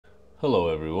Hello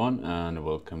everyone and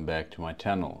welcome back to my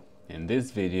channel. In this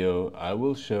video I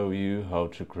will show you how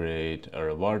to create a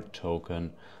reward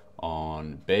token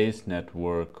on Base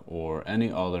network or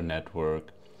any other network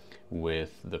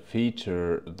with the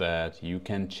feature that you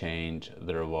can change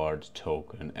the reward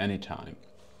token anytime.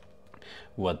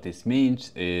 What this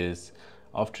means is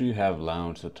after you have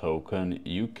launched a token,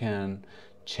 you can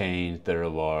change the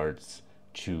rewards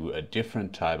to a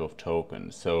different type of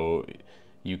token. So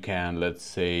you can, let's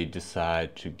say,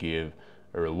 decide to give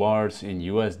rewards in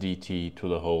USDT to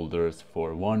the holders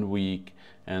for 1 week,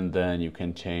 and then you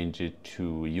can change it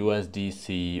to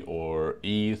USDC or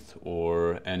ETH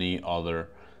or any other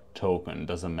token.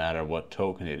 Doesn't matter what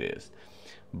token it is.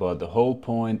 But the whole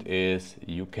point is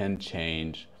you can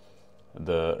change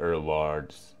the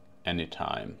rewards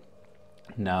anytime.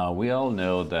 Now we all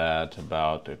know that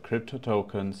about crypto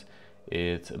tokens,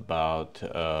 it's about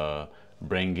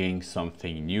bringing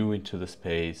something new into the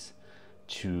space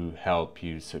to help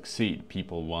you succeed.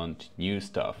 People want new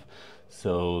stuff.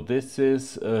 So this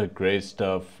is great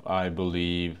stuff, I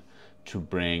believe, to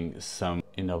bring some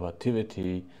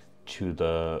innovativity to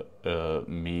the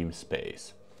meme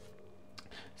space.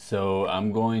 So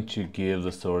I'm going to give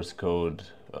the source code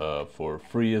for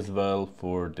free as well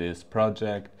for this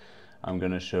project. I'm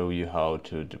going to show you how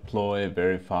to deploy,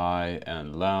 verify,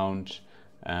 and launch,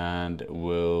 and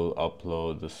will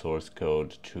upload the source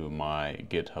code to my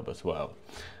GitHub as well.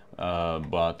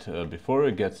 But before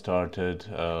we get started,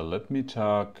 let me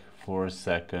talk for a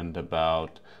second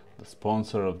about the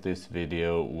sponsor of this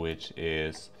video, which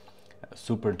is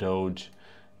SuperDOGE.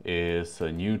 Is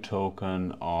a new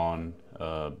token on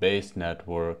Base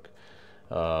network.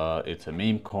 It's a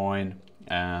Memecoin,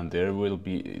 and they will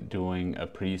be doing a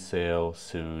pre-sale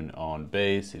soon on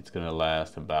Base. It's gonna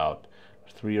last about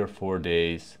 3 or 4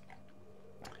 days,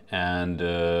 and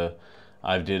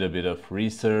I did a bit of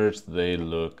research. They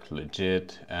look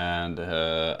legit, and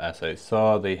as I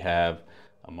saw, they have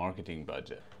a marketing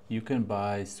budget. You can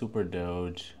buy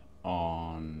SuperDOGE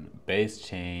on Base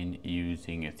chain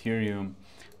using Ethereum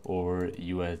or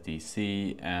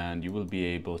USDC, and you will be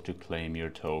able to claim your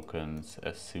tokens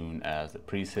as soon as the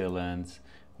pre-sale ends,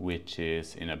 which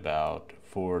is in about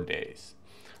 4 days.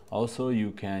 Also,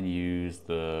 you can use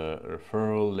the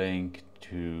referral link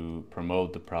to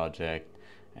promote the project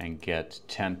and get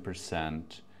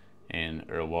 10% in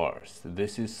rewards.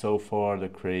 This is so far the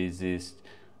craziest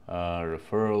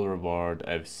referral reward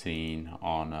I've seen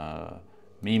on a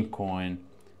Memecoin.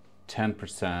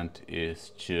 10%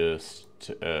 is just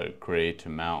a great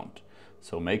amount.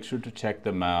 So make sure to check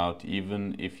them out,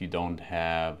 even if you don't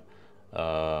have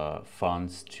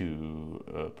funds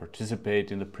to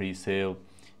participate in the pre-sale.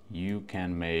 You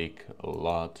can make a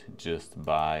lot just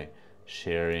by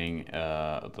sharing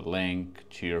the link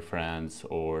to your friends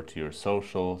or to your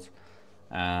socials,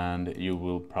 and you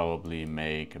will probably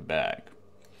make a bag.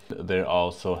 They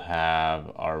also have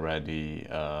already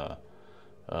a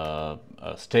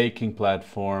staking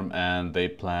platform, and they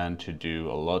plan to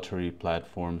do a lottery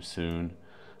platform soon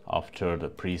after the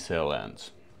pre-sale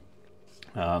ends.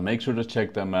 Make sure to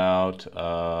check them out,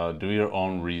 do your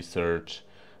own research.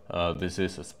 This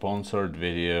is a sponsored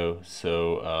video,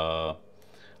 so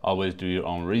always do your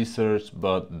own research,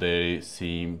 but they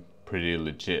seem pretty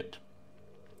legit.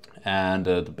 And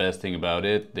the best thing about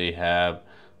it, they have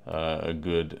a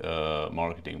good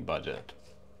marketing budget.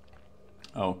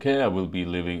 Okay, I will be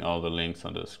leaving all the links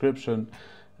on the description,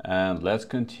 and let's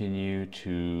continue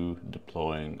to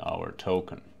deploying our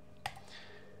token.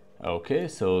 Okay,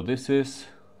 so this is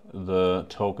the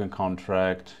token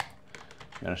contract.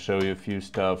 I'm gonna show you a few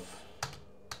stuff.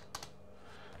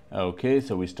 Okay,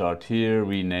 so we start here.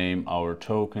 We name our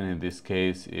token. In this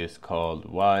case is called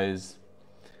WISE.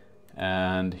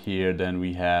 And here then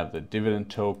we have the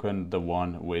dividend token, the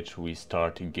one which we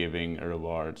start giving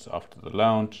rewards after the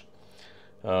launch.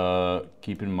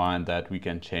 Keep in mind that we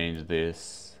can change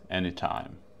this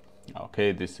anytime.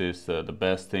 Okay, this is the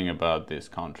best thing about this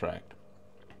contract.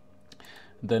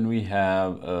 Then we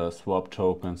have swap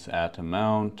tokens at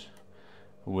amount,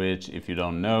 which, if you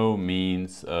don't know,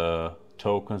 means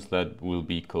tokens that will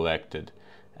be collected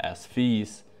as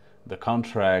fees. The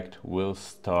contract will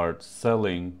start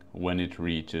selling when it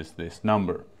reaches this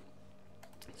number.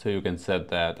 So you can set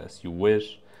that as you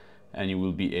wish, and you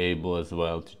will be able as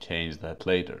well to change that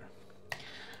later.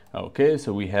 Okay,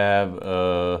 so we have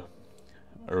a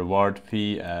reward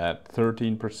fee at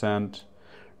 13%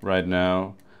 right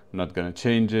now. I'm not going to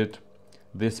change it.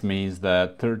 This means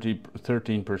that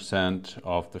 13%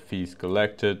 of the fees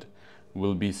collected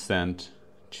will be sent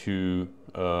to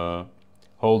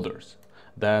holders.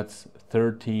 That's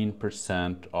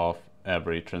 13% of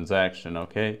every transaction,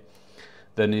 okay?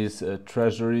 Then is a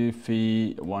treasury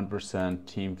fee 1%,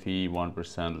 team fee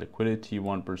 1%, liquidity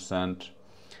 1%,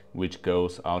 which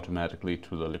goes automatically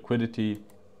to the liquidity,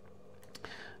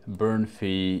 burn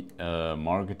fee,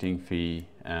 marketing fee,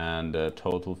 and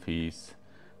total fees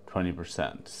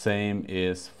 20%. Same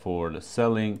is for the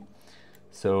selling.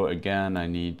 So again, I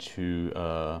need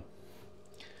to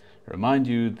remind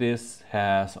you, this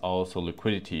has also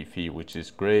liquidity fee, which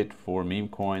is great for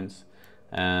Memecoins,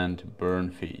 and burn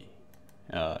fee.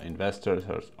 Investors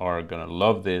are gonna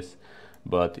love this,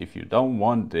 but if you don't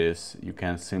want this, you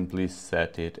can simply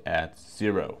set it at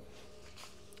 0.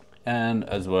 And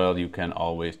as well, you can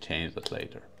always change that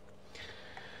later.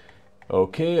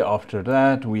 Okay, after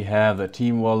that we have the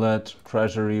team wallet,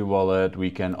 treasury wallet. We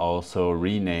can also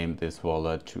rename this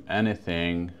wallet to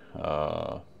anything.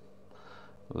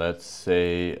 Let's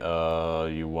say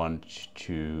you want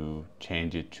to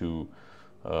change it to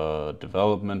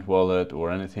development wallet or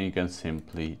anything. You can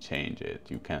simply change it.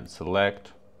 You can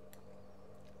select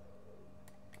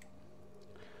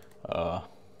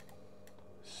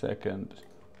second,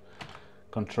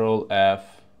 Control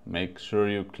F, make sure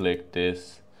you click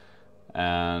this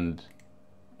and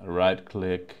right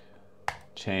click,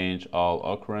 change all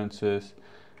occurrences,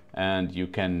 and you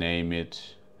can name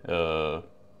it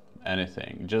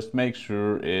anything. Just make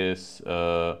sure it's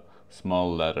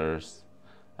small letters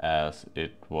as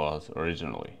it was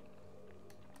originally.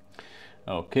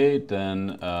 Okay,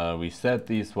 then we set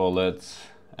these wallets,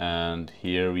 and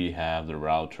here we have the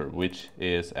router, which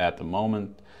is at the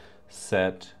moment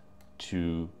set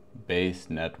to base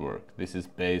network. This is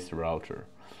base router,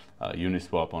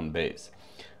 Uniswap on base.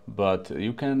 But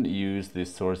you can use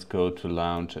this source code to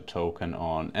launch a token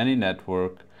on any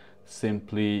network.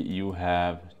 Simply you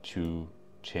have to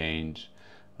change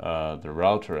the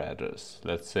router address.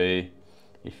 Let's say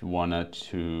if you wanted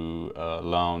to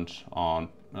launch on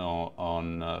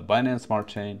Binance Smart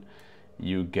Chain,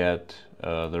 you get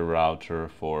the router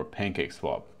for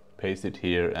PancakeSwap. Paste it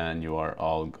here and you are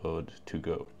all good to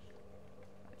go.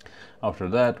 After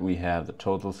that, we have the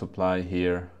total supply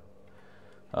here.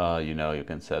 You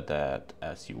can set that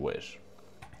as you wish.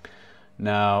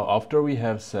 Now, after we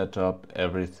have set up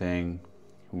everything,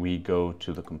 we go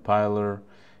to the compiler.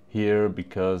 Here,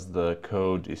 because the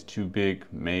code is too big,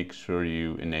 make sure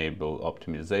you enable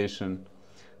optimization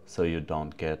so you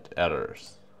don't get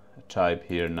errors. Type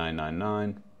here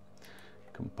 999,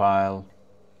 compile.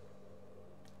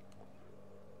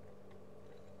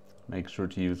 Make sure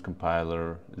to use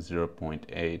compiler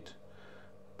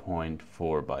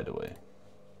 0.8.4, by the way.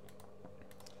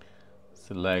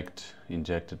 Select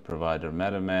injected provider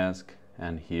MetaMask,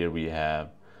 and here we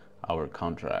have our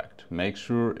contract. Make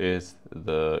sure it's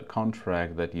the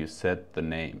contract that you set the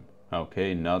name,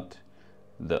 okay, not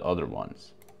the other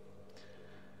ones.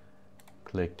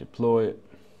 Click deploy,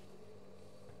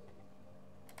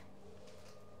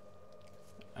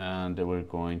 and we're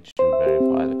going to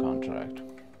verify the contract.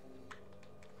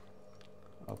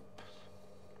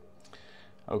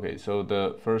 Okay, so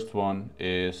the first one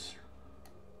is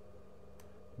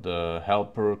the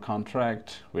helper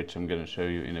contract, which I'm going to show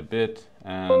you in a bit,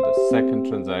 and the second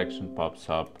transaction pops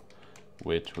up,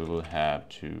 which we will have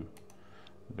to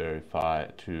verify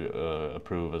to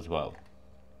approve as well.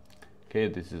 Okay,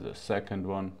 this is the second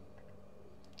one.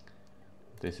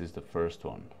 This is the first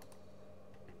one.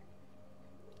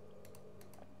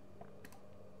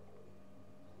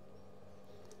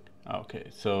 Okay,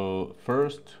 so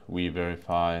first we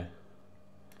verify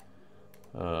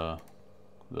the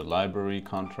library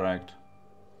contract.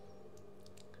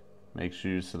 Make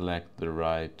sure you select the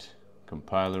right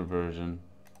compiler version.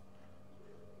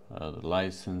 The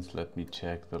license, let me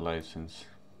check the license.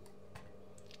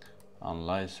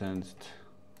 Unlicensed,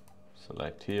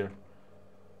 select here.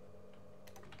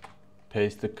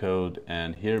 Paste the code,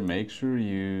 and here make sure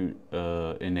you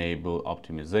enable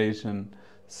optimization,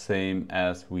 same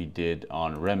as we did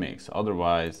on Remix.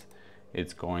 Otherwise,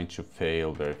 it's going to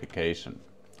fail verification.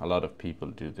 A lot of people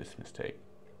do this mistake.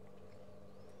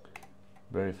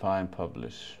 Verify and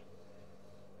publish.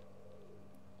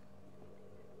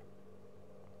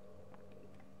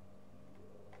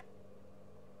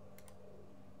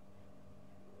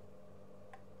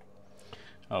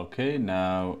 Okay,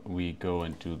 now we go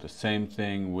and do the same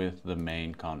thing with the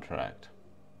main contract.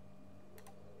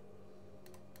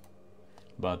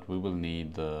 But we will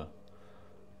need the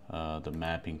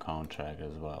mapping contract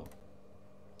as well.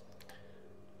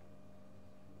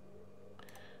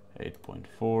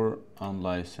 8.4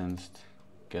 unlicensed,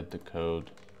 get the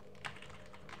code,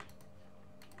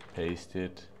 paste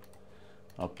it,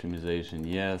 optimization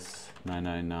yes,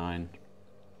 999,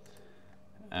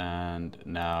 And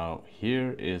now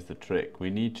here is the trick. We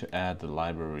need to add the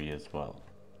library as well.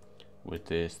 With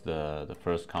this, the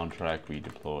first contract we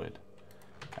deployed.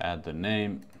 Add the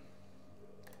name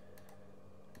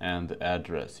and the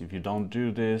address. If you don't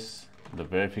do this, the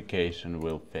verification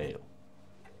will fail.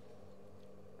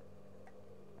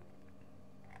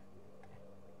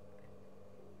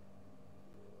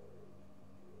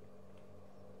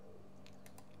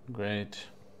 Great.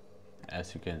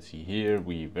 As you can see here,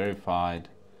 we verified.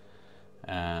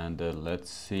 And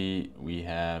let's see, we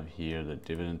have here the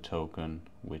dividend token,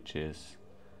 which is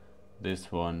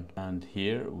this one. And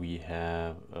here we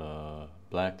have a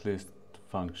blacklist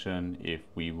function. If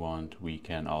we want, we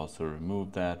can also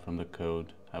remove that from the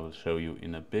code. I will show you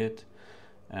in a bit.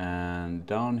 And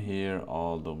down here,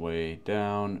 all the way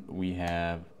down, we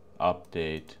have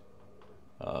update.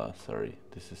 Sorry,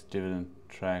 this is dividend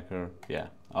tracker. Yeah,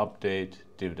 update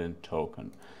dividend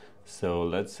token. So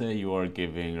let's say you are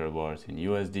giving rewards in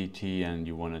USDT and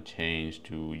you want to change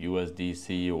to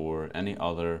USDC or any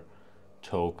other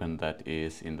token that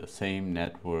is in the same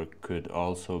network. Could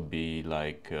also be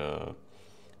like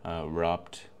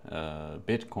wrapped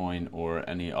Bitcoin or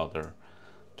any other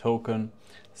token.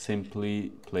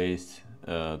 Simply place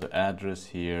the address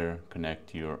here,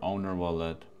 connect to your owner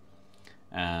wallet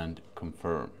and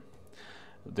confirm.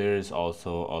 There is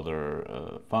also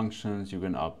other functions. You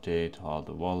can update all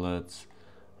the wallets.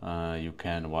 You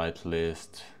can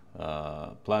whitelist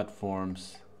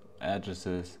platforms,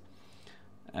 addresses,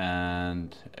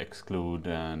 and exclude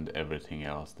and everything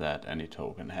else that any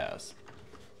token has.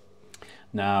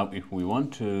 Now, if we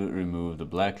want to remove the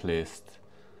blacklist,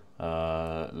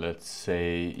 let's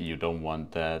say you don't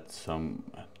want that.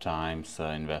 Sometimes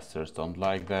investors don't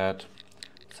like that.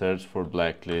 Search for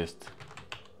blacklist.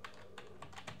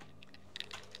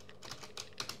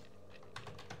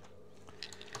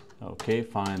 Okay,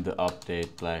 find the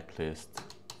update blacklist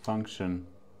function.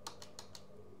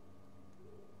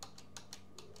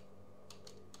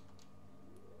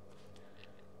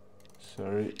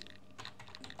 Sorry.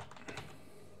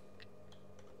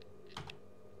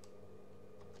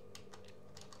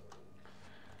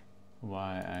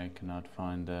 Why I cannot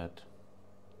find that?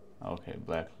 Okay,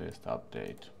 blacklist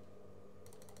update.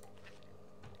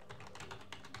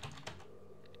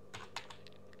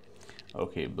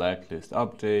 Okay, blacklist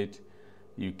update.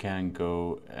 You can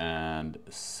go and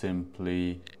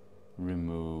simply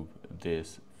remove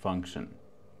this function.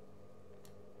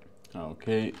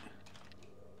 Okay.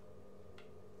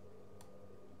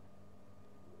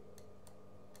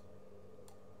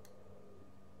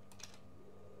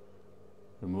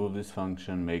 Remove this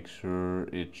function, make sure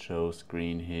it shows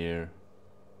green here.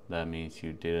 That means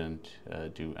you didn't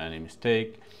do any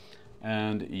mistake.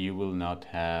 And you will not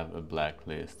have a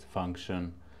blacklist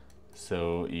function,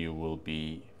 so you will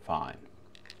be fine.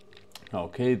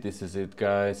 Okay, this is it,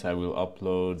 guys. I will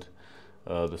upload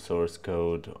the source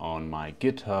code on my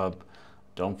GitHub.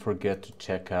 Don't forget to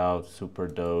check out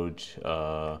SuperDOGE.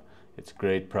 It's a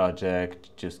great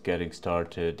project, just getting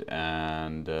started,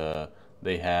 and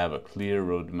they have a clear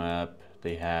roadmap.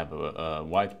 They have a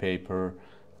white paper,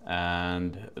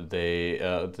 and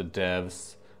the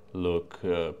devs look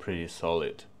pretty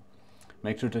solid.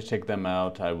 Make sure to check them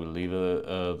out. I will leave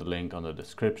the link on the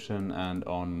description and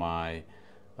on my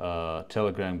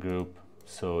Telegram group,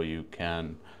 so you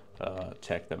can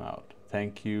check them out.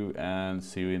 Thank you and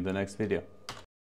see you in the next video.